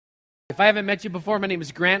If I haven't met you before, my name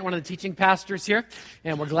is Grant, one of the teaching pastors here,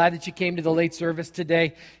 and we're glad that you came to the late service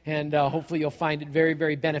today, and hopefully you'll find it very,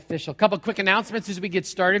 very beneficial. A couple quick announcements as we get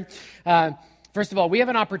started. First of all, we have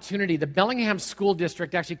an opportunity. The Bellingham School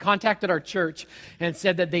District actually contacted our church and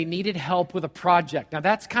said that they needed help with a project. Now,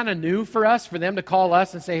 that's kind of new for us, for them to call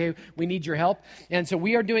us and say, hey, we need your help. And so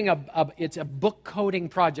we are doing it's a book coding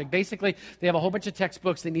project. Basically, they have a whole bunch of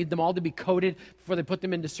textbooks. They need them all to be coded before they put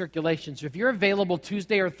them into circulation. So if you're available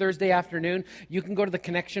Tuesday or Thursday afternoon, you can go to the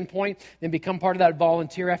connection point and become part of that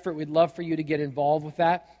volunteer effort. We'd love for you to get involved with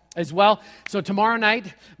that as well. So tomorrow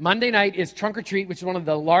night, Monday night, is Trunk or Treat, which is one of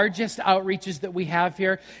the largest outreaches that we have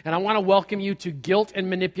here. And I want to welcome you to Guilt and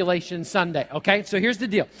Manipulation Sunday, okay? So here's the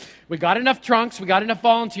deal. We got enough trunks. We got enough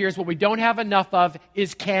volunteers. What we don't have enough of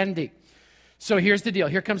is candy. So here's the deal.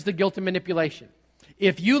 Here comes the guilt and manipulation.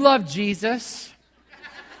 If you love Jesus,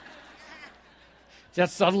 is that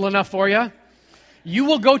subtle enough for you? You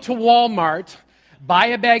will go to Walmart, buy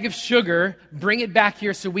a bag of sugar, bring it back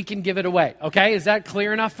here so we can give it away, okay? Is that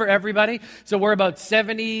clear enough for everybody? So we're about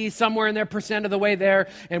 70, somewhere in there, % of the way there,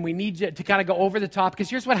 and we need you to kind of go over the top, because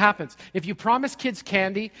here's what happens. If you promise kids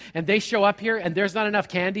candy, and they show up here, and there's not enough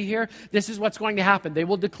candy here, this is what's going to happen. They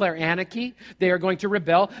will declare anarchy, they are going to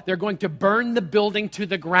rebel, they're going to burn the building to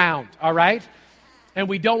the ground, all right? And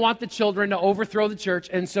we don't want the children to overthrow the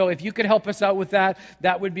church, and so if you could help us out with that,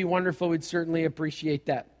 that would be wonderful. We'd certainly appreciate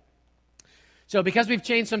that. So because we've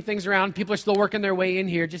changed some things around, people are still working their way in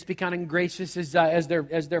here. Just be kind of gracious as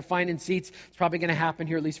they're finding seats. It's probably going to happen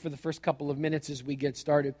here, at least for the first couple of minutes as we get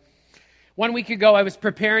started. 1 week ago, I was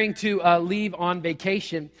preparing to leave on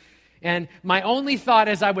vacation. And my only thought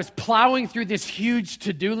as I was plowing through this huge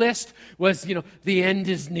to-do list was, the end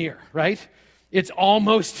is near, right? It's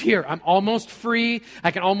almost here. I'm almost free.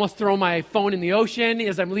 I can almost throw my phone in the ocean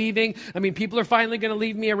as I'm leaving. I mean, people are finally going to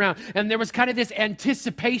leave me around. And there was kind of this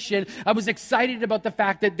anticipation. I was excited about the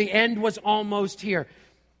fact that the end was almost here.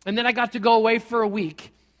 And then I got to go away for a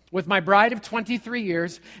week with my bride of 23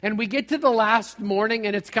 years. And we get to the last morning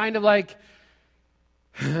and it's kind of like,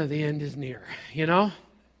 the end is near,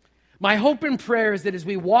 My hope and prayer is that as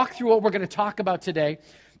we walk through what we're going to talk about today,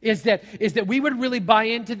 is that we would really buy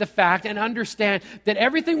into the fact and understand that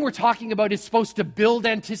everything we're talking about is supposed to build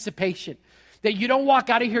anticipation. That you don't walk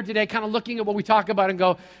out of here today kind of looking at what we talk about and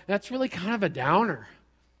go, that's really kind of a downer.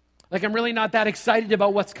 Like, I'm really not that excited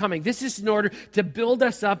about what's coming. This is in order to build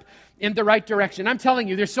us up in the right direction. I'm telling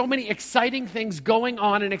you, there's so many exciting things going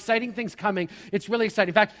on and exciting things coming. It's really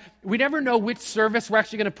exciting. In fact, we never know which service we're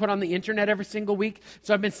actually going to put on the internet every single week.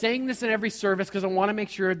 So I've been saying this in every service because I want to make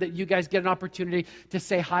sure that you guys get an opportunity to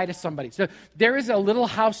say hi to somebody. So there is a little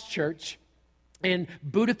house church in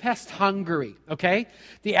Budapest, Hungary, okay?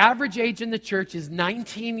 The average age in the church is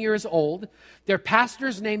 19 years old. Their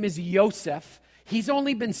pastor's name is Joseph. He's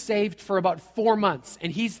only been saved for about 4 months,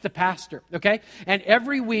 and he's the pastor, okay? And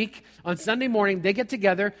every week on Sunday morning, they get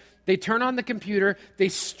together, they turn on the computer, they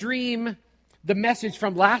stream the message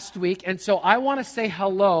from last week. And so I want to say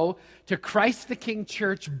hello to Christ the King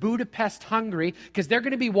Church, Budapest, Hungary, because they're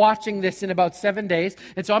going to be watching this in about 7 days.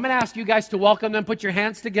 And so I'm going to ask you guys to welcome them. Put your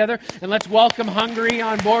hands together, and let's welcome Hungary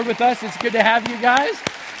on board with us. It's good to have you guys.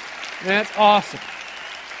 That's awesome.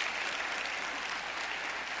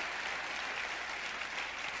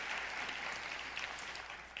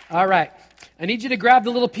 All right, I need you to grab the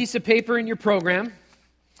little piece of paper in your program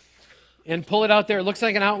and pull it out there. It looks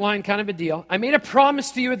like an outline, kind of a deal. I made a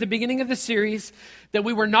promise to you at the beginning of the series that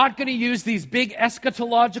we were not going to use these big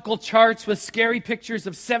eschatological charts with scary pictures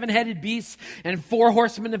of 7-headed beasts and 4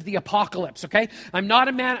 horsemen of the apocalypse, okay? I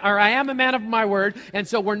am a man of my word, and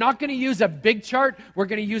so we're not going to use a big chart. We're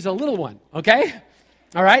going to use a little one, okay?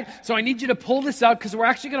 All right, so I need you to pull this out because we're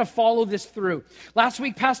actually going to follow this through. Last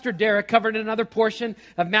week, Pastor Derek covered another portion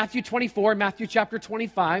of Matthew 24, Matthew chapter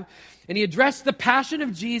 25, and he addressed the passion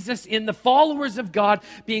of Jesus in the followers of God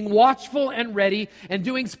being watchful and ready and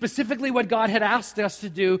doing specifically what God had asked us to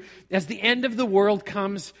do as the end of the world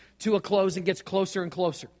comes to a close and gets closer and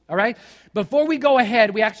closer. All right, before we go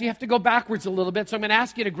ahead, we actually have to go backwards a little bit, so I'm going to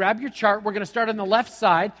ask you to grab your chart. We're going to start on the left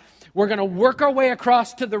side. We're going to work our way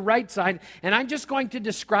across to the right side, and I'm just going to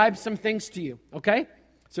describe some things to you, okay?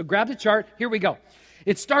 So grab the chart. Here we go.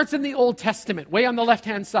 It starts in the Old Testament, way on the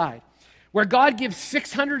left-hand side, where God gives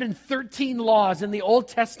 613 laws in the Old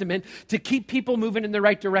Testament to keep people moving in the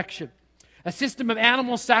right direction. A system of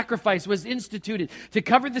animal sacrifice was instituted to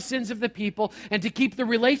cover the sins of the people and to keep the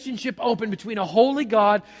relationship open between a holy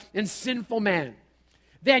God and sinful man.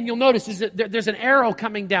 Then you'll notice there's an arrow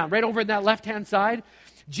coming down right over in that left-hand side.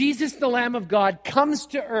 Jesus, the Lamb of God, comes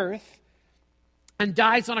to earth and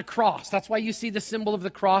dies on a cross. That's why you see the symbol of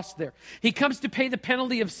the cross there. He comes to pay the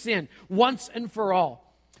penalty of sin once and for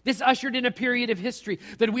all. This ushered in a period of history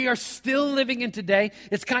that we are still living in today.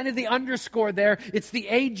 It's kind of the underscore there. It's the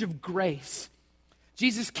age of grace.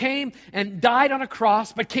 Jesus came and died on a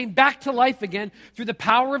cross, but came back to life again through the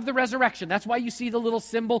power of the resurrection. That's why you see the little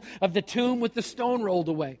symbol of the tomb with the stone rolled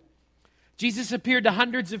away. Jesus appeared to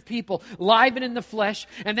hundreds of people, live and in the flesh,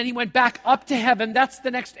 and then he went back up to heaven. That's the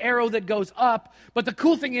next arrow that goes up. But the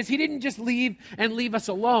cool thing is, he didn't just leave us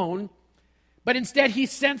alone, but instead he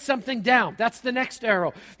sent something down. That's the next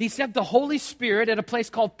arrow. He sent the Holy Spirit at a place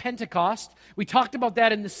called Pentecost. We talked about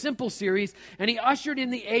that in the Simple series, and he ushered in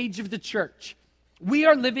the age of the church. We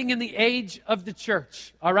are living in the age of the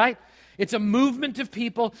church, all right? It's a movement of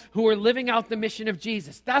people who are living out the mission of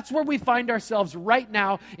Jesus. That's where we find ourselves right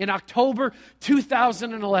now in October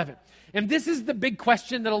 2011. And this is the big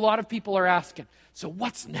question that a lot of people are asking. So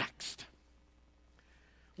what's next?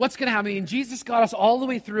 What's going to happen? I mean, Jesus got us all the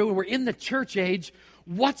way through, and we're in the church age.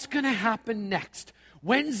 What's going to happen next?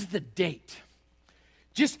 When's the date?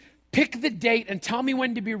 Just pick the date and tell me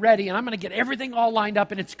when to be ready, and I'm going to get everything all lined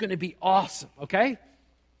up, and it's going to be awesome, okay?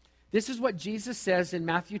 This is what Jesus says in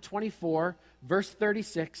Matthew 24, verse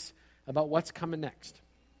 36, about what's coming next.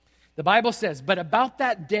 The Bible says, "But about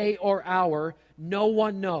that day or hour, no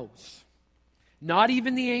one knows, not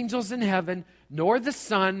even the angels in heaven, nor the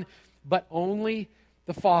Son, but only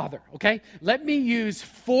the Father." Okay? Let me use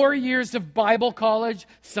 4 years of Bible college,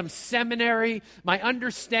 some seminary, my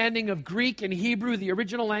understanding of Greek and Hebrew, the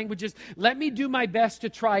original languages. Let me do my best to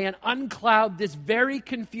try and uncloud this very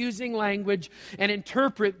confusing language and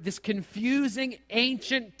interpret this confusing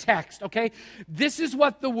ancient text. Okay? This is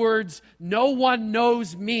what the words "no one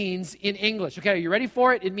knows" means in English. Okay, are you ready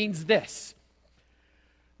for it? It means this: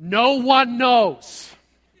 no one knows.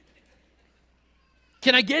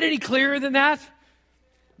 Can I get any clearer than that?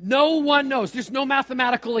 No one knows. There's no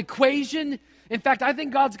mathematical equation. In fact, I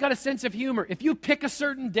think God's got a sense of humor. If you pick a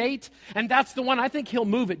certain date and that's the one, I think he'll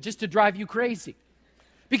move it just to drive you crazy.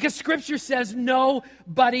 Because Scripture says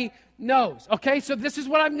nobody knows. Okay, so this is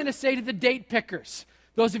what I'm going to say to the date pickers.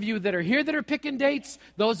 Those of you that are here that are picking dates,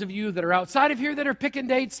 those of you that are outside of here that are picking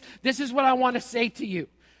dates, this is what I want to say to you.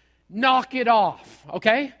 Knock it off,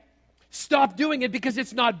 okay? Stop doing it because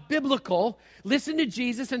it's not biblical. Listen to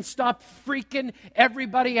Jesus and stop freaking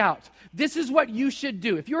everybody out. This is what you should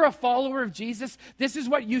do. If you're a follower of Jesus, this is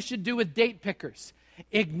what you should do with date pickers.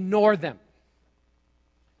 Ignore them.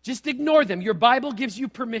 Just ignore them. Your Bible gives you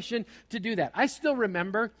permission to do that. I still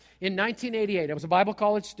remember in 1988, I was a Bible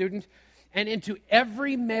college student, and into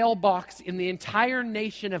every mailbox in the entire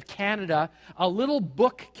nation of Canada, a little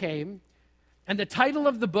book came. And the title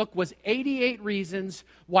of the book was 88 Reasons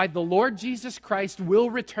Why the Lord Jesus Christ Will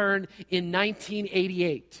Return in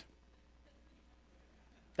 1988.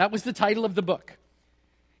 That was the title of the book.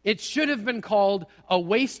 It should have been called A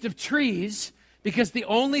Waste of Trees, because the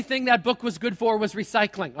only thing that book was good for was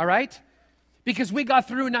recycling, all right? Because we got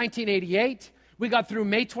through 1988. We got through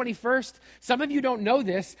May 21st. Some of you don't know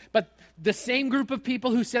this, but the same group of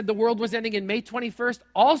people who said the world was ending in May 21st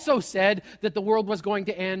also said that the world was going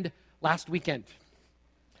to end last weekend.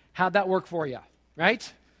 How'd that work for you,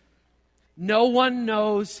 right? No one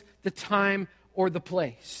knows the time or the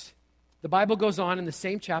place. The Bible goes on in the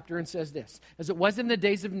same chapter and says this: "As it was in the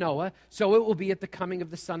days of Noah, so it will be at the coming of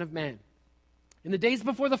the Son of Man. In the days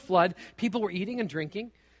before the flood, people were eating and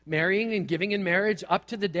drinking, marrying and giving in marriage up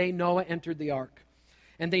to the day Noah entered the ark.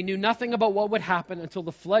 And they knew nothing about what would happen until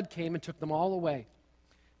the flood came and took them all away.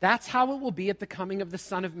 That's how it will be at the coming of the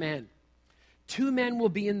Son of Man. 2 men will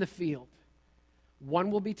be in the field. One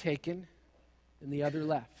will be taken and the other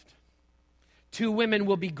left. 2 women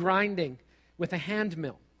will be grinding with a hand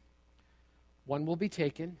mill. One will be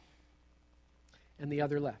taken and the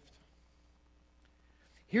other left."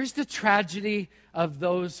 Here's the tragedy of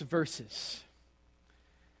those verses.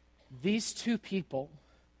 These 2 people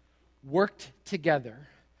worked together,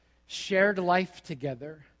 shared life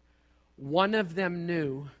together. One of them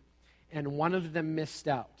knew and one of them missed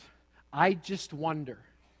out. I just wonder,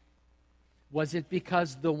 was it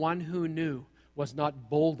because the one who knew was not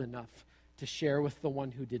bold enough to share with the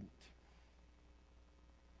one who didn't?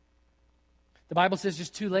 The Bible says there's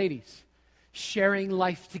 2 ladies sharing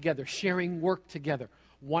life together, sharing work together.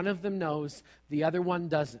 One of them knows, the other one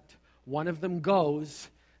doesn't. One of them goes,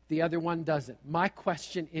 the other one doesn't. My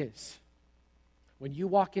question is, when you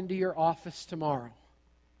walk into your office tomorrow,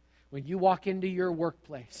 when you walk into your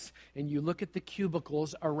workplace and you look at the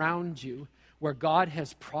cubicles around you where God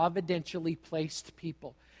has providentially placed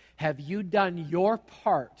people, have you done your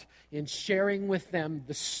part in sharing with them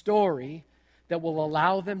the story that will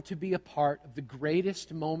allow them to be a part of the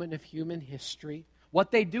greatest moment of human history. What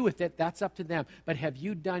they do with it, that's up to them. But have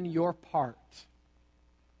you done your part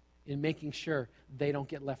in making sure they don't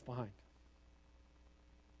get left behind?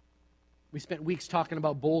 We spent weeks talking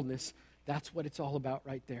about boldness. That's what it's all about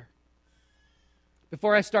right there.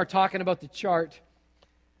 Before I start talking about the chart,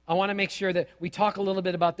 I want to make sure that we talk a little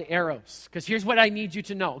bit about the arrows, because here's what I need you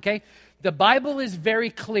to know, okay? The Bible is very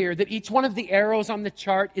clear that each one of the arrows on the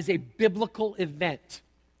chart is a biblical event,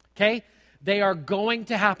 okay? They are going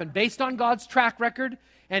to happen. Based on God's track record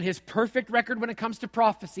and his perfect record when it comes to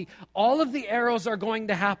prophecy, all of the arrows are going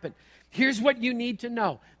to happen. Here's what you need to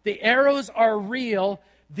know. The arrows are real.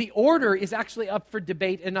 The order is actually up for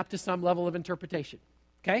debate and up to some level of interpretation,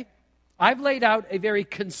 okay? I've laid out a very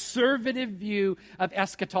conservative view of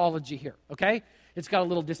eschatology here, okay? It's got a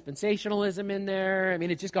little dispensationalism in there. I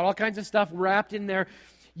mean, it's just got all kinds of stuff wrapped in there.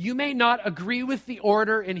 You may not agree with the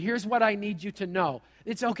order, and here's what I need you to know.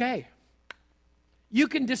 It's okay. You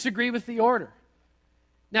can disagree with the order.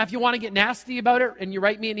 Now, if you want to get nasty about it and you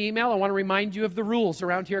write me an email, I want to remind you of the rules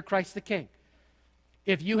around here at Christ the King.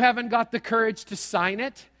 If you haven't got the courage to sign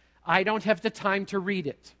it, I don't have the time to read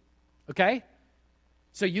it, okay?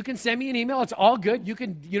 So you can send me an email. It's all good.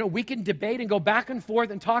 We can debate and go back and forth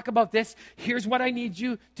and talk about this. Here's what I need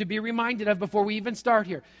you to be reminded of before we even start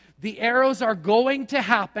here. The arrows are going to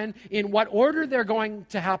happen. In what order they're going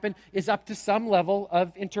to happen is up to some level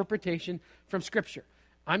of interpretation from Scripture.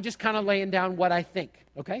 I'm just kind of laying down what I think,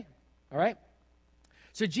 okay? All right?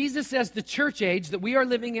 So Jesus says the church age that we are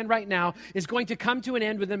living in right now is going to come to an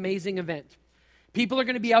end with an amazing event. People are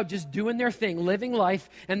going to be out just doing their thing, living life,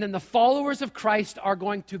 and then the followers of Christ are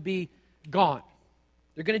going to be gone.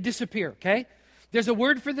 They're going to disappear, okay? There's a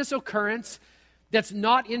word for this occurrence that's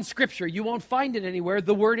not in Scripture. You won't find it anywhere.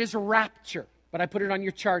 The word is rapture, but I put it on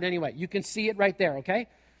your chart anyway. You can see it right there, okay?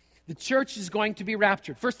 The church is going to be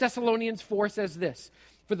raptured. 1 Thessalonians 4 says this,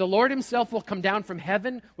 "For the Lord himself will come down from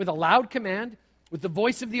heaven with a loud command, with the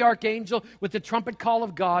voice of the archangel, with the trumpet call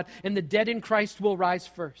of God, and the dead in Christ will rise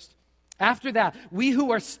first. After that, we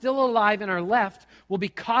who are still alive and are left will be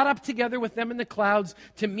caught up together with them in the clouds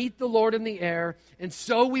to meet the Lord in the air, and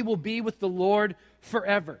so we will be with the Lord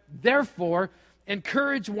forever. Therefore,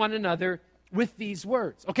 encourage one another with these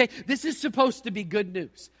words." Okay, this is supposed to be good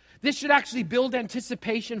news. This should actually build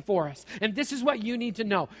anticipation for us. And this is what you need to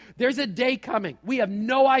know. There's a day coming. We have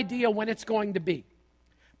no idea when it's going to be.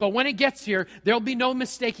 But when it gets here, there'll be no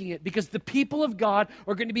mistaking it, because the people of God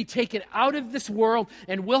are going to be taken out of this world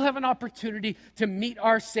and we'll have an opportunity to meet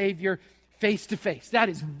our Savior face to face. That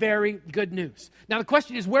is very good news. Now the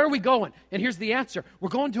question is, where are we going? And here's the answer. We're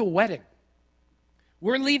going to a wedding.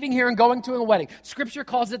 We're leaving here and going to a wedding. Scripture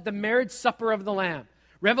calls it the marriage supper of the Lamb.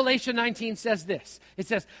 Revelation 19 says this. It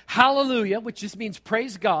says, "Hallelujah," which just means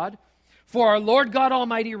praise God, "for our Lord God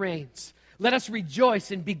Almighty reigns. Let us rejoice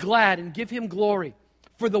and be glad and give him glory.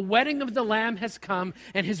 For the wedding of the Lamb has come,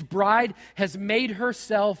 and his bride has made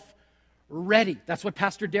herself ready." That's what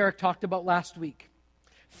Pastor Derek talked about last week.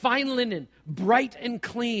 "Fine linen, bright and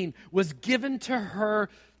clean, was given to her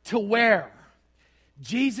to wear."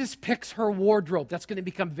 Jesus picks her wardrobe. That's going to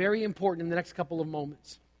become very important in the next couple of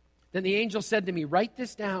moments. Then the angel said to me, "Write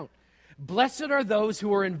this down. Blessed are those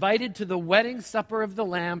who are invited to the wedding supper of the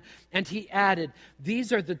Lamb." And he added,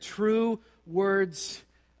 "These are the true words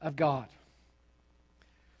of God."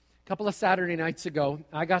 A couple of Saturday nights ago,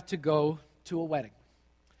 I got to go to a wedding.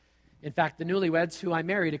 In fact, the newlyweds who I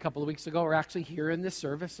married a couple of weeks ago are actually here in this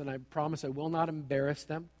service, and I promise I will not embarrass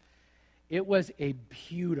them. It was a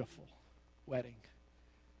beautiful wedding.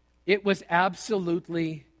 It was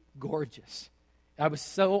absolutely gorgeous. I was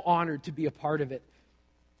so honored to be a part of it.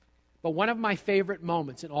 But one of my favorite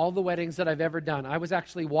moments in all the weddings that I've ever done, I was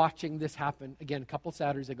actually watching this happen, again, a couple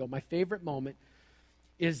Saturdays ago. My favorite moment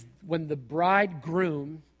is when the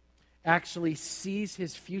bridegroom actually sees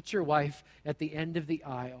his future wife at the end of the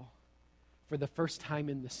aisle for the first time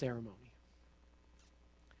in the ceremony.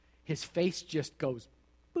 His face just goes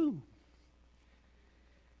boom.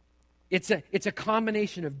 It's a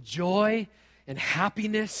combination of joy and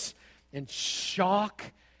happiness and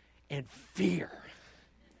shock and fear.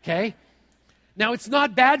 Okay? Now, it's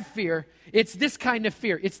not bad fear. It's this kind of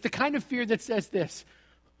fear. It's the kind of fear that says this: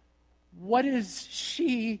 what is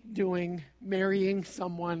she doing marrying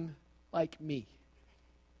someone like me?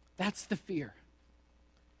 That's the fear.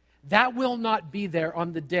 That will not be there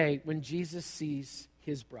on the day when Jesus sees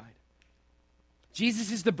his bride.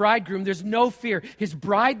 Jesus is the bridegroom. There's no fear. His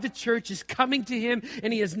bride, the church, is coming to him,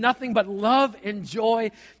 and he has nothing but love and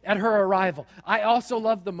joy at her arrival. I also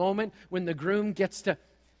love the moment when the groom gets to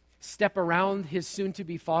step around his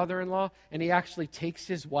soon-to-be father-in-law, and he actually takes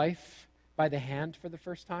his wife by the hand for the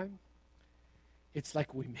first time, it's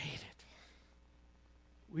like we made it.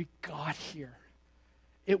 We got here.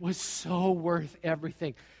 It was so worth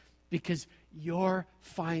everything because you're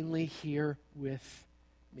finally here with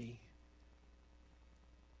me.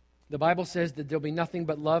 The Bible says that there'll be nothing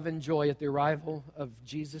but love and joy at the arrival of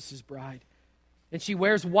Jesus' bride. And she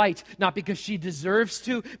wears white, not because she deserves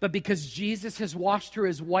to, but because Jesus has washed her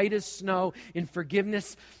as white as snow in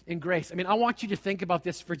forgiveness and grace. I mean, I want you to think about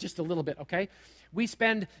this for just a little bit, okay? We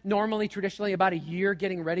spend normally, traditionally, about a year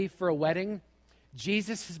getting ready for a wedding.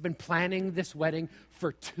 Jesus has been planning this wedding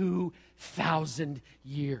for 2,000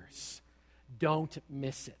 years. Don't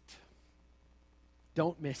miss it.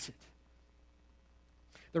 Don't miss it.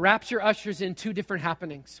 The rapture ushers in two different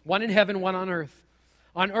happenings, one in heaven, one on earth.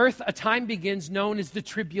 On earth, a time begins known as the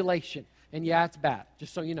tribulation. And yeah, it's bad,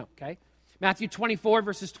 just so you know, okay? Matthew 24,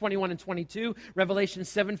 verses 21 and 22, Revelation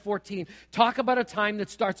 7:14. Talk about a time that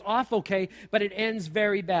starts off okay, but it ends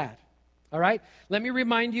very bad. All right? Let me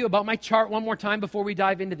remind you about my chart one more time before we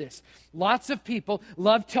dive into this. Lots of people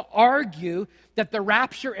love to argue that the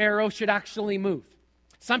rapture arrow should actually move.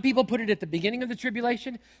 Some people put it at the beginning of the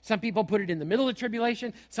tribulation. Some people put it in the middle of the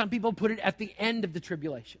tribulation. Some people put it at the end of the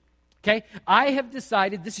tribulation. Okay? I have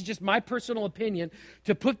decided, this is just my personal opinion,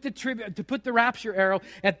 to put the rapture arrow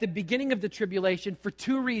at the beginning of the tribulation for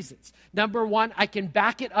two reasons. Number one, I can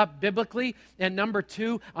back it up biblically. And number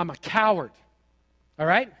two, I'm a coward. All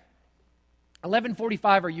right?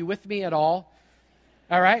 11:45, are you with me at all?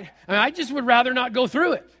 All right? I mean, I just would rather not go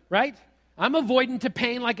through it, right? I'm avoidant to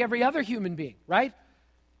pain like every other human being, right?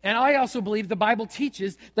 And I also believe the Bible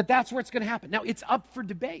teaches that that's where it's going to happen. Now, it's up for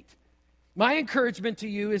debate. My encouragement to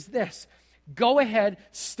you is this. Go ahead,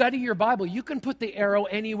 study your Bible. You can put the arrow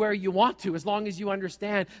anywhere you want to as long as you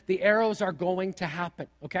understand the arrows are going to happen,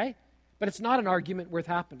 okay? But it's not an argument worth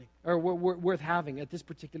happening or worth having at this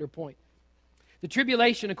particular point. The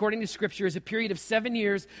tribulation, according to Scripture, is a period of 7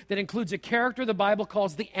 years that includes a character the Bible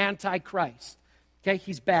calls the Antichrist. Okay,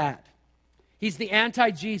 he's bad. He's the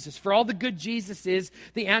anti-Jesus. For all the good Jesus is,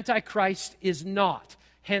 the Antichrist is not.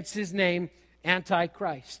 Hence his name,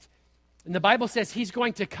 Antichrist. And the Bible says he's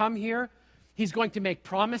going to come here. He's going to make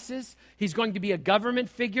promises. He's going to be a government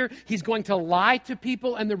figure. He's going to lie to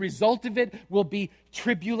people, and the result of it will be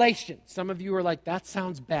tribulation. Some of you are like, that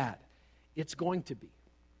sounds bad. It's going to be.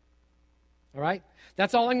 All right?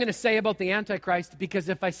 That's all I'm going to say about the Antichrist, because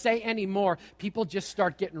if I say any more, people just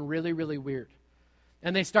start getting really, really weird.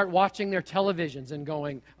 And they start watching their televisions and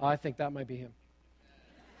going, oh, I think that might be him.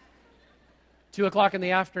 2 o'clock in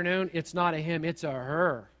the afternoon, it's not a him, it's a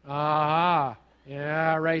her. Ah,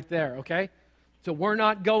 yeah, right there, okay? So we're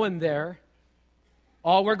not going there.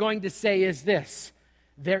 All we're going to say is this.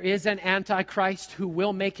 There is an Antichrist who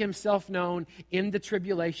will make himself known in the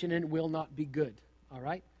tribulation and will not be good, all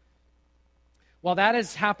right? While that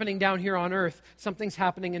is happening down here on earth, something's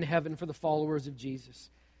happening in heaven for the followers of Jesus.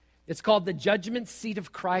 It's called the judgment seat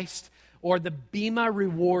of Christ, or the Bema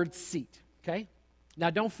reward seat, okay?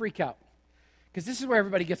 Now, don't freak out, because this is where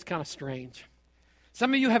everybody gets kind of strange.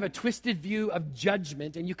 Some of you have a twisted view of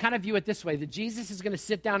judgment, and you kind of view it this way, that Jesus is going to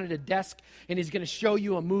sit down at a desk, and he's going to show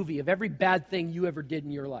you a movie of every bad thing you ever did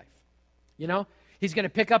in your life. You know? He's going to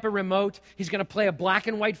pick up a remote. He's going to play a black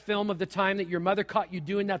and white film of the time that your mother caught you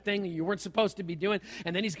doing that thing that you weren't supposed to be doing,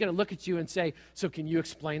 and then he's going to look at you and say, so can you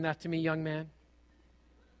explain that to me, young man?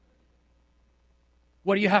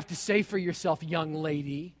 What do you have to say for yourself, young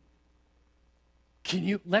lady?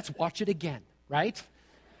 Let's watch it again, right?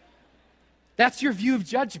 That's your view of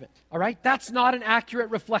judgment, all right? That's not an accurate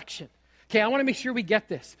reflection. Okay, I want to make sure we get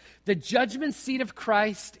this. The judgment seat of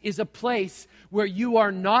Christ is a place where you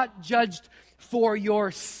are not judged for your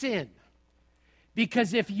sin.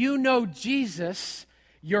 Because if you know Jesus,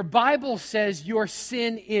 your Bible says your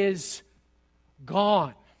sin is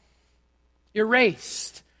gone,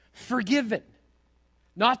 erased, forgiven.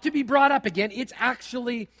 Not to be brought up again, it's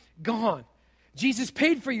actually gone. Jesus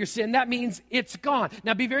paid for your sin, that means it's gone.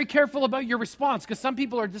 Now be very careful about your response, because some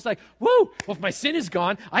people are just like, woo, well if my sin is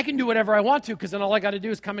gone, I can do whatever I want to, because then all I got to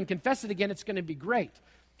do is come and confess it again, it's going to be great.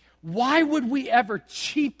 Why would we ever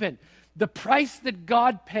cheapen the price that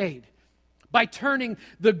God paid by turning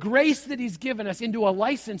the grace that he's given us into a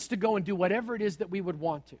license to go and do whatever it is that we would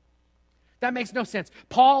want to? That makes no sense.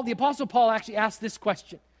 The Apostle Paul actually asked this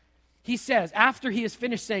question. He says, after he has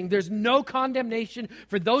finished saying, there's no condemnation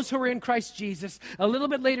for those who are in Christ Jesus, a little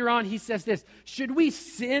bit later on, he says this, should we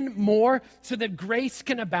sin more so that grace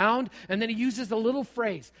can abound? And then he uses a little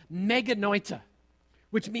phrase, meganoita,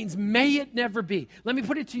 which means may it never be. Let me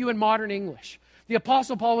put it to you in modern English. The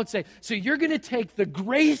Apostle Paul would say, so you're going to take the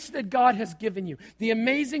grace that God has given you, the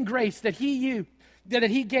amazing grace that he that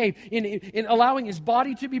he gave in allowing his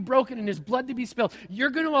body to be broken and his blood to be spilled, you're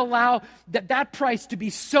going to allow that price to be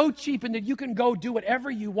so cheap and that you can go do whatever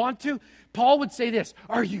you want to? Paul would say this,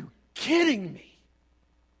 are you kidding me?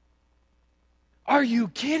 Are you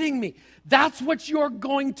kidding me? That's what you're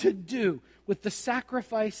going to do with the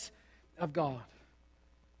sacrifice of God.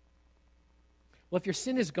 Well, if your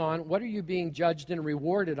sin is gone, what are you being judged and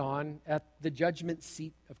rewarded on at the judgment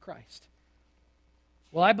seat of Christ?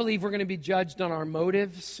 Well, I believe we're going to be judged on our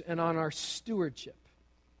motives and on our stewardship.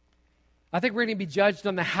 I think we're going to be judged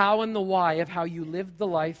on the how and the why of how you lived the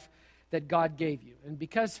life that God gave you. And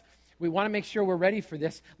because we want to make sure we're ready for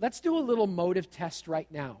this, let's do a little motive test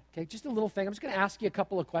right now. Okay, just a little thing. I'm just going to ask you a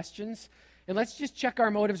couple of questions. And let's just check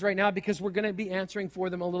our motives right now because we're going to be answering for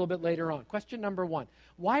them a little bit later on. Question number 1.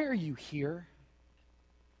 Why are you here?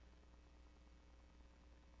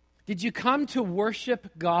 Did you come to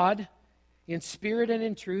worship God in spirit and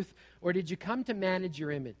in truth, or did you come to manage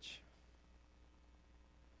your image?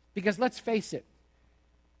 Because let's face it,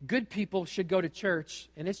 good people should go to church,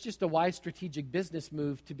 and it's just a wise strategic business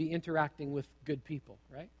move to be interacting with good people,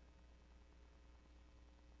 right?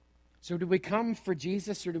 So do we come for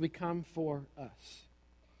Jesus, or do we come for us?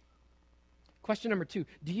 Question number 2,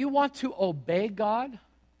 do you want to obey God?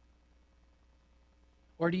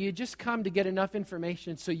 Or do you just come to get enough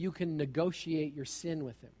information so you can negotiate your sin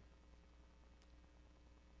with him?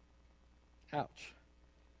 Ouch.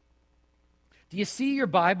 Do you see your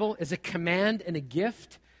Bible as a command and a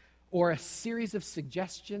gift, or a series of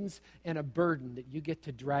suggestions and a burden that you get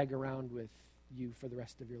to drag around with you for the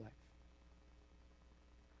rest of your life?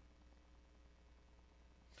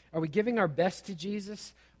 Are we giving our best to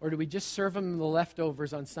Jesus, or do we just serve him the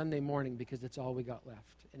leftovers on Sunday morning because it's all we got left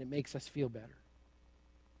and it makes us feel better?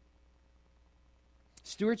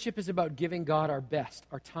 Stewardship is about giving God our best,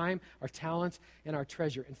 our time, our talents, and our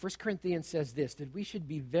treasure. And 1 Corinthians says this, that we should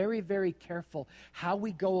be very, very careful how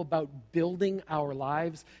we go about building our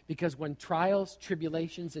lives, because when trials,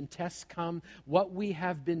 tribulations, and tests come, what we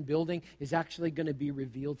have been building is actually going to be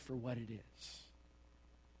revealed for what it is.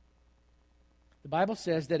 The Bible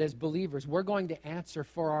says that as believers, we're going to answer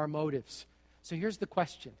for our motives. So here's the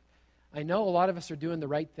question. I know a lot of us are doing the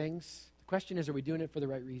right things. The question is, are we doing it for the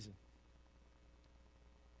right reason?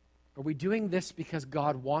 Are we doing this because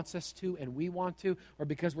God wants us to and we want to, or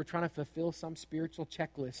because we're trying to fulfill some spiritual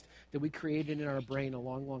checklist that we created in our brain a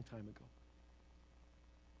long, long time ago?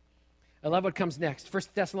 I love what comes next. 1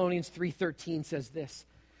 Thessalonians 3:13 says this,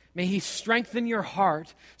 may he strengthen your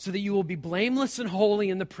heart so that you will be blameless and holy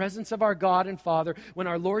in the presence of our God and Father when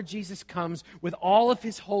our Lord Jesus comes with all of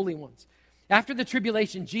his holy ones. After the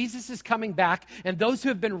tribulation, Jesus is coming back, and those who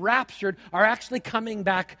have been raptured are actually coming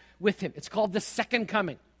back with him. It's called the second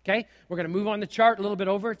coming. Okay, we're going to move on the chart a little bit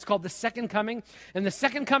over. It's called the second coming. And the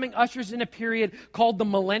second coming ushers in a period called the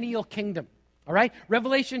millennial kingdom. All right?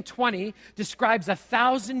 Revelation 20 describes a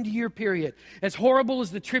 1,000-year period. As horrible as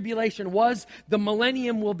the tribulation was, the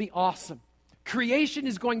millennium will be awesome. Creation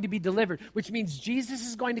is going to be delivered, which means Jesus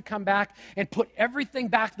is going to come back and put everything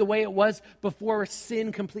back the way it was before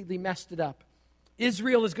sin completely messed it up.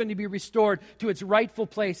 Israel is going to be restored to its rightful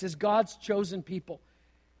place as God's chosen people.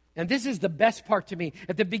 And this is the best part to me.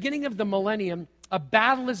 At the beginning of the millennium, a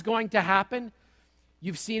battle is going to happen.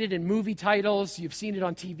 You've seen it in movie titles. You've seen it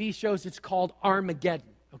on TV shows. It's called Armageddon,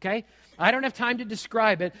 okay? I don't have time to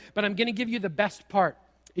describe it, but I'm going to give you the best part.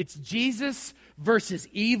 It's Jesus versus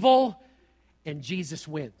evil, and Jesus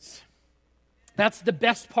wins. That's the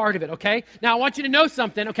best part of it, okay? Now, I want you to know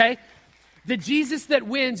something, okay? The Jesus that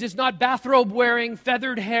wins is not bathrobe wearing,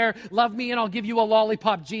 feathered hair, love me and I'll give you a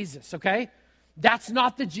lollipop Jesus, okay? That's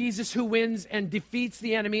not the Jesus who wins and defeats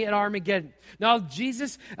the enemy at Armageddon. Now,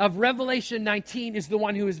 Jesus of Revelation 19 is the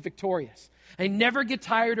one who is victorious. I never get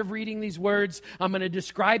tired of reading these words. I'm going to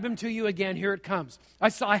describe them to you again. Here it comes. I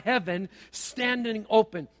saw heaven standing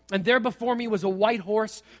open, and there before me was a white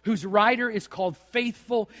horse whose rider is called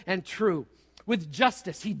Faithful and True. With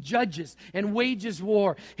justice, he judges and wages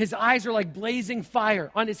war. His eyes are like blazing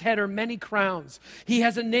fire. On his head are many crowns. He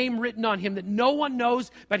has a name written on him that no one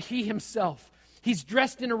knows but he himself. He's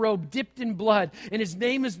dressed in a robe dipped in blood, and his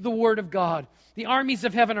name is the Word of God. The armies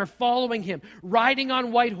of heaven are following him, riding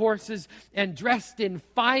on white horses and dressed in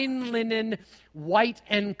fine linen, white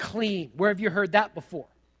and clean. Where have you heard that before?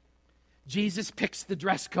 Jesus picks the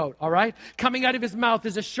dress code, all right? Coming out of his mouth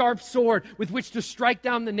is a sharp sword with which to strike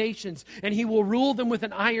down the nations, and he will rule them with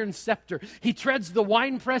an iron scepter. He treads the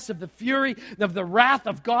winepress of the fury of the wrath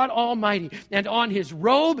of God Almighty. And on his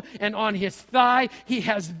robe and on his thigh, he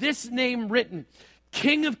has this name written,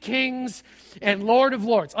 King of Kings and Lord of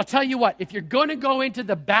Lords. I'll tell you what, if you're going to go into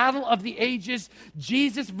the battle of the ages,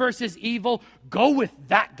 Jesus versus evil, go with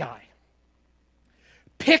that guy.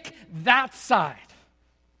 Pick that side.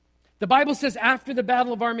 The Bible says after the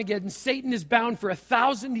battle of Armageddon, Satan is bound for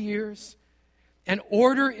 1,000 years and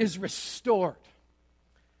order is restored.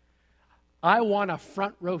 I want a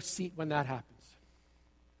front row seat when that happens.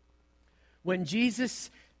 When Jesus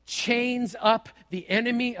chains up the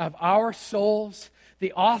enemy of our souls,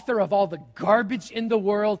 the author of all the garbage in the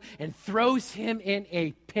world, and throws him in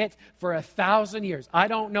a pit for 1,000 years. I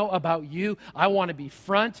don't know about you. I want to be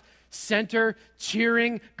front, center,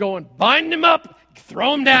 cheering, going, bind him up,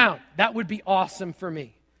 throw him down. That would be awesome for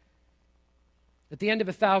me. At the end of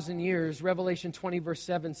 1,000 years, Revelation 20 verse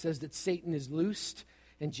 7 says that Satan is loosed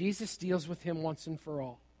and Jesus deals with him once and for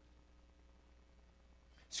all.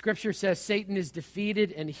 Scripture says Satan is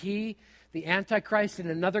defeated and he, the Antichrist, and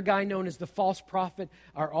another guy known as the false prophet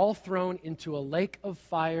are all thrown into a lake of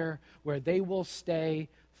fire where they will stay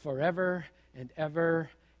forever and ever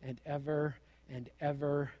and ever and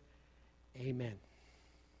ever. Amen.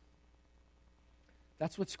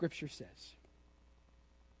 That's what Scripture says.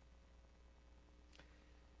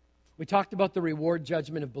 We talked about the reward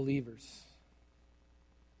judgment of believers.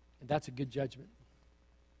 And that's a good judgment.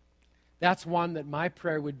 That's one that my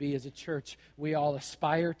prayer would be as a church we all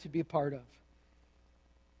aspire to be a part of.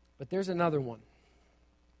 But there's another one.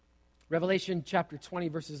 Revelation chapter 20,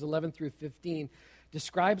 verses 11 through 15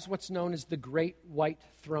 describes what's known as the Great White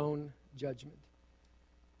Throne Judgment.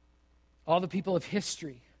 All the people of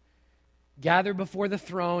history gather before the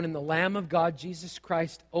throne, and the Lamb of God, Jesus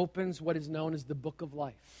Christ, opens what is known as the Book of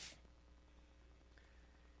Life.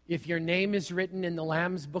 If your name is written in the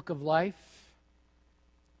Lamb's Book of Life,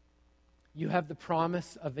 you have the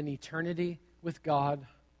promise of an eternity with God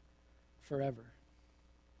forever.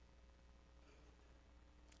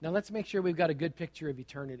 Now let's make sure we've got a good picture of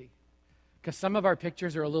eternity, because some of our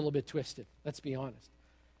pictures are a little bit twisted, let's be honest.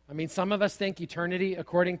 I mean, some of us think eternity,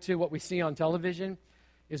 according to what we see on television,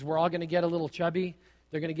 is we're all going to get a little chubby,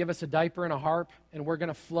 they're going to give us a diaper and a harp, and we're going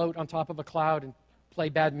to float on top of a cloud and play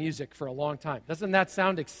bad music for a long time. Doesn't that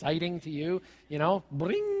sound exciting to you? You know,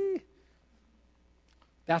 bling.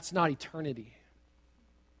 That's not eternity.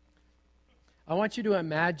 I want you to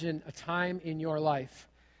imagine a time in your life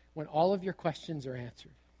when all of your questions are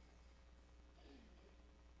answered.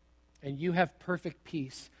 And you have perfect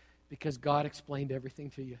peace because God explained everything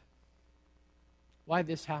to you. Why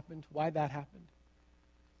this happened, why that happened.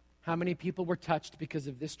 How many people were touched because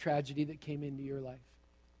of this tragedy that came into your life?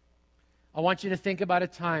 I want you to think about a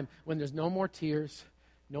time when there's no more tears,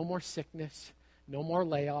 no more sickness, no more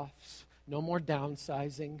layoffs, no more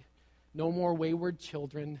downsizing, no more wayward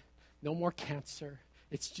children, no more cancer.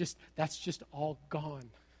 That's just all gone.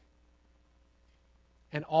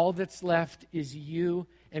 And all that's left is you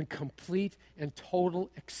and complete and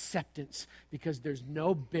total acceptance because there's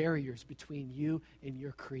no barriers between you and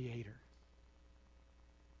your Creator.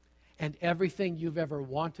 And everything you've ever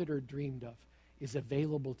wanted or dreamed of is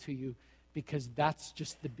available to you because that's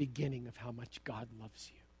just the beginning of how much God loves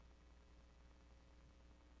you.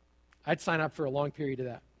 I'd sign up for a long period of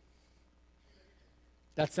that.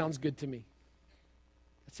 That sounds good to me.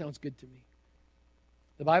 That sounds good to me.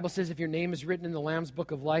 The Bible says if your name is written in the Lamb's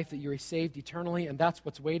Book of Life that you're saved eternally, and that's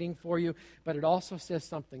what's waiting for you. But it also says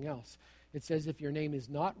something else. It says if your name is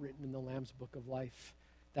not written in the Lamb's Book of Life,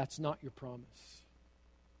 that's not your promise.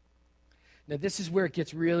 Now this is where it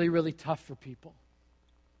gets really, really tough for people.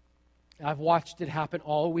 I've watched it happen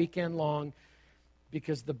all weekend long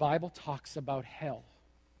because the Bible talks about hell.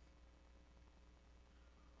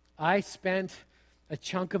 I spent a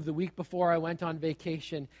chunk of the week before I went on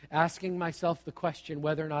vacation asking myself the question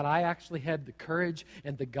whether or not I actually had the courage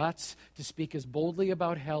and the guts to speak as boldly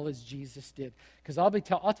about hell as Jesus did. Because I'll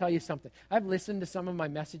tell you something. I've listened to some of my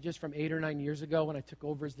messages from 8 or 9 years ago when I took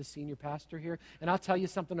over as the senior pastor here, and I'll tell you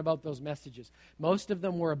something about those messages. Most of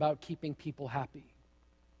them were about keeping people happy.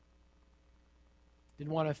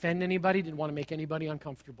 Didn't want to offend anybody, didn't want to make anybody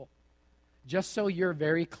uncomfortable. Just so you're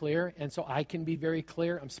very clear, and so I can be very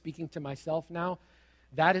clear, I'm speaking to myself now,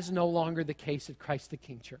 that is no longer the case at Christ the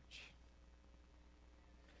King Church.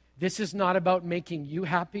 This is not about making you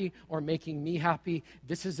happy or making me happy.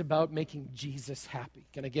 This is about making Jesus happy.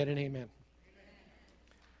 Can I get an amen?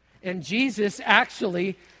 And Jesus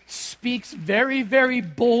actually speaks very, very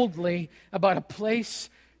boldly about a place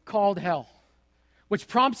called hell, which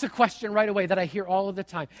prompts a question right away that I hear all of the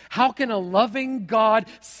time. How can a loving God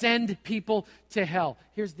send people to hell?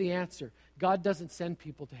 Here's the answer. God doesn't send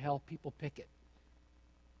people to hell. People pick it.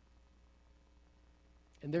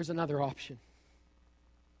 And there's another option.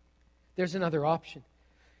 There's another option.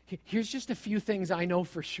 Here's just a few things I know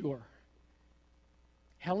for sure.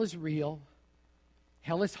 Hell is real.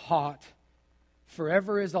 Hell is hot.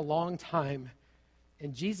 Forever is a long time.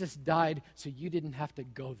 And Jesus died so you didn't have to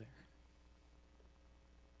go there.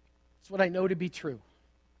 It's what I know to be true.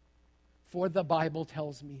 For the Bible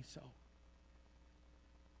tells me so.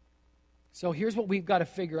 So here's what we've got to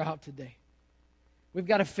figure out today. We've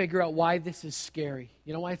got to figure out why this is scary.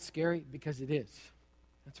 You know why it's scary? Because it is.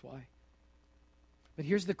 That's why. But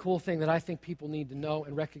here's the cool thing that I think people need to know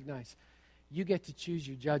and recognize. You get to choose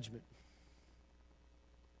your judgment.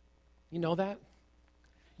 You know that?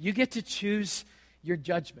 You get to choose your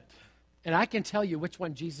judgment. And I can tell you which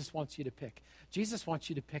one Jesus wants you to pick. Jesus wants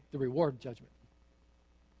you to pick the reward judgment.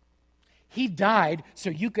 He died so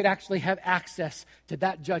you could actually have access to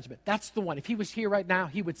that judgment. That's the one. If he was here right now,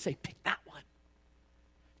 he would say, pick that one.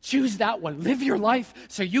 Choose that one. Live your life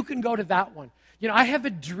so you can go to that one. You know, I have a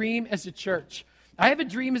dream as a church. I have a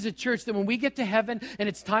dream as a church that when we get to heaven and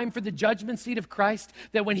it's time for the judgment seat of Christ,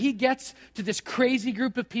 that when he gets to this crazy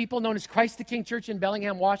group of people known as Christ the King Church in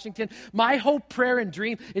Bellingham, Washington, my hope, prayer, and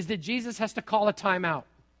dream is that Jesus has to call a timeout.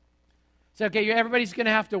 So, okay, everybody's going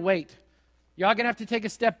to have to wait. You're all going to have to take a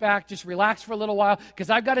step back, just relax for a little while, because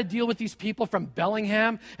I've got to deal with these people from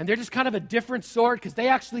Bellingham, and they're just kind of a different sort, because they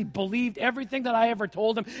actually believed everything that I ever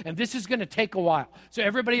told them, and this is going to take a while. So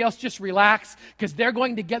everybody else just relax, because they're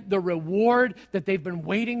going to get the reward that they've been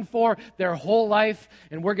waiting for their whole life,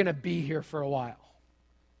 and we're going to be here for a while.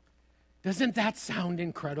 Doesn't that sound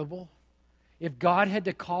incredible? If God had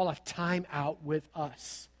to call a time out with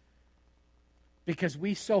us, because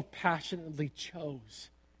we so passionately chose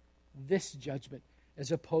this judgment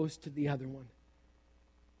as opposed to the other one.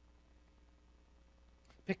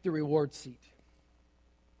 Pick the reward seat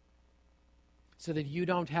so that you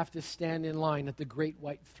don't have to stand in line at the great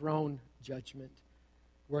white throne judgment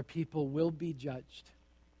where people will be judged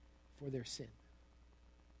for their sin.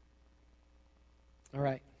 All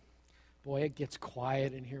right. Boy, it gets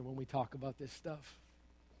quiet in here when we talk about this stuff.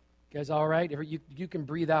 You guys all right? You can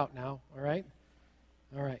breathe out now, all right?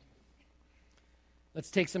 All right. Let's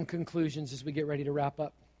take some conclusions as we get ready to wrap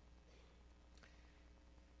up.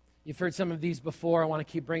 You've heard some of these before. I want to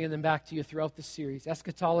keep bringing them back to you throughout the series.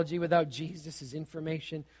 Eschatology without Jesus is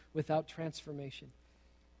information without transformation.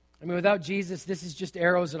 I mean, without Jesus, this is just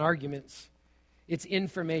arrows and arguments. It's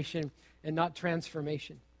information and not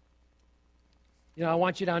transformation. You know, I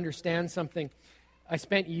want you to understand something. I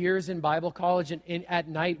spent years in Bible college, and at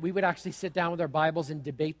night, we would actually sit down with our Bibles and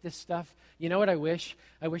debate this stuff. You know what I wish?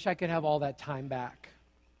 I wish I could have all that time back.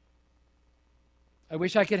 I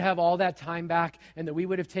wish I could have all that time back, and that we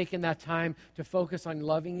would have taken that time to focus on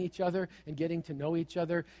loving each other and getting to know each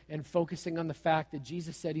other and focusing on the fact that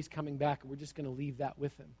Jesus said he's coming back, and we're just going to leave that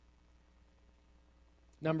with him.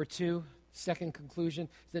 Number two, second conclusion,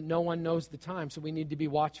 is that no one knows the time, so we need to be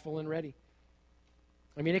watchful and ready.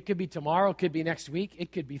 I mean, it could be tomorrow, it could be next week,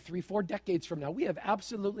 it could be 3-4 decades from now. We have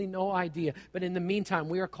absolutely no idea. But in the meantime,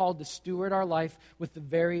 we are called to steward our life with the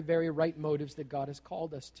very, very right motives that God has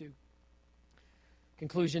called us to.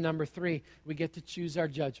 Conclusion number 3, we get to choose our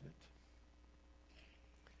judgment.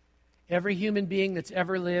 Every human being that's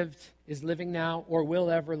ever lived, is living now, or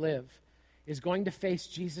will ever live, is going to face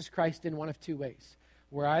Jesus Christ in one of two ways.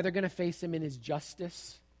 We're either going to face him in his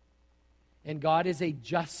justice, and God is a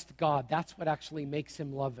just God. That's what actually makes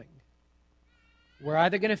him loving. We're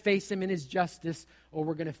either going to face him in his justice or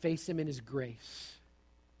we're going to face him in his grace.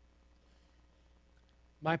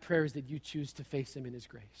 My prayer is that you choose to face him in his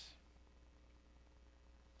grace.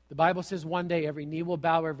 The Bible says one day every knee will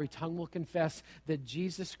bow, every tongue will confess that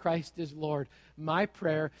Jesus Christ is Lord. My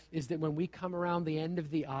prayer is that when we come around the end of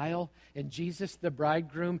the aisle and Jesus, the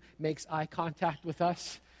bridegroom, makes eye contact with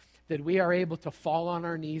us, that we are able to fall on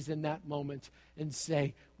our knees in that moment and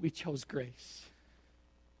say, we chose grace.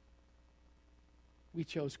 We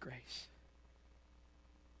chose grace.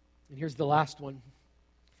 And here's the last one.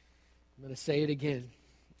 I'm going to say it again.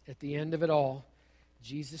 At the end of it all,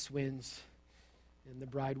 Jesus wins and the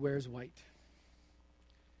bride wears white.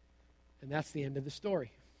 And that's the end of the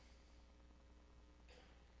story.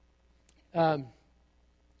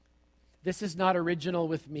 This is not original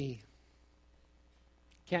with me.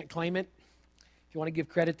 Can't claim it. If you want to give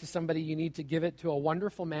credit to somebody, you need to give it to a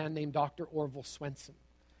wonderful man named Dr. Orville Swenson.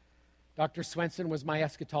 Dr. Swenson was my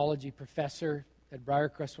eschatology professor at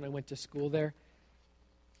Briarcrest when I went to school there.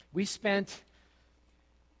 We spent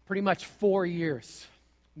pretty much 4 years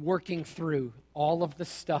working through all of the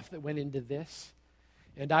stuff that went into this.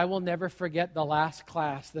 And I will never forget the last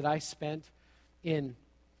class that I spent in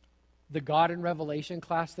the God in Revelation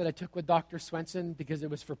class that I took with Dr. Swenson because it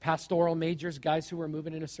was for pastoral majors, guys who were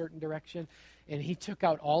moving in a certain direction. And he took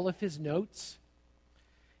out all of his notes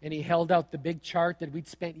and he held out the big chart that we'd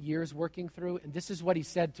spent years working through. And this is what he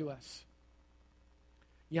said to us.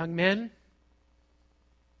 Young men,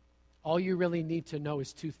 all you really need to know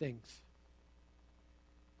is two things.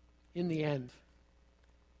 In the end,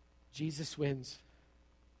 Jesus wins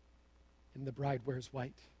and the bride wears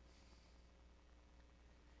white.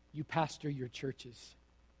 You pastor your churches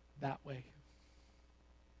that way.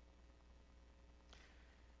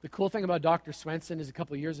 The cool thing about Dr. Swenson is a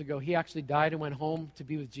couple of years ago, he actually died and went home to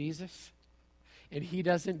be with Jesus. And he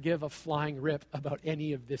doesn't give a flying rip about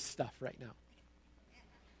any of this stuff right now.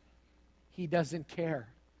 He doesn't care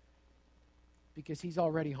because he's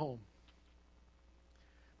already home.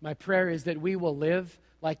 My prayer is that we will live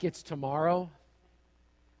like it's tomorrow,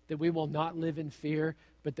 that we will not live in fear,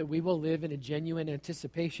 but that we will live in a genuine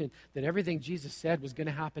anticipation that everything Jesus said was going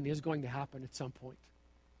to happen is going to happen at some point.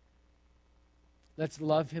 Let's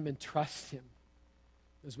love him and trust him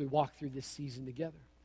as we walk through this season together.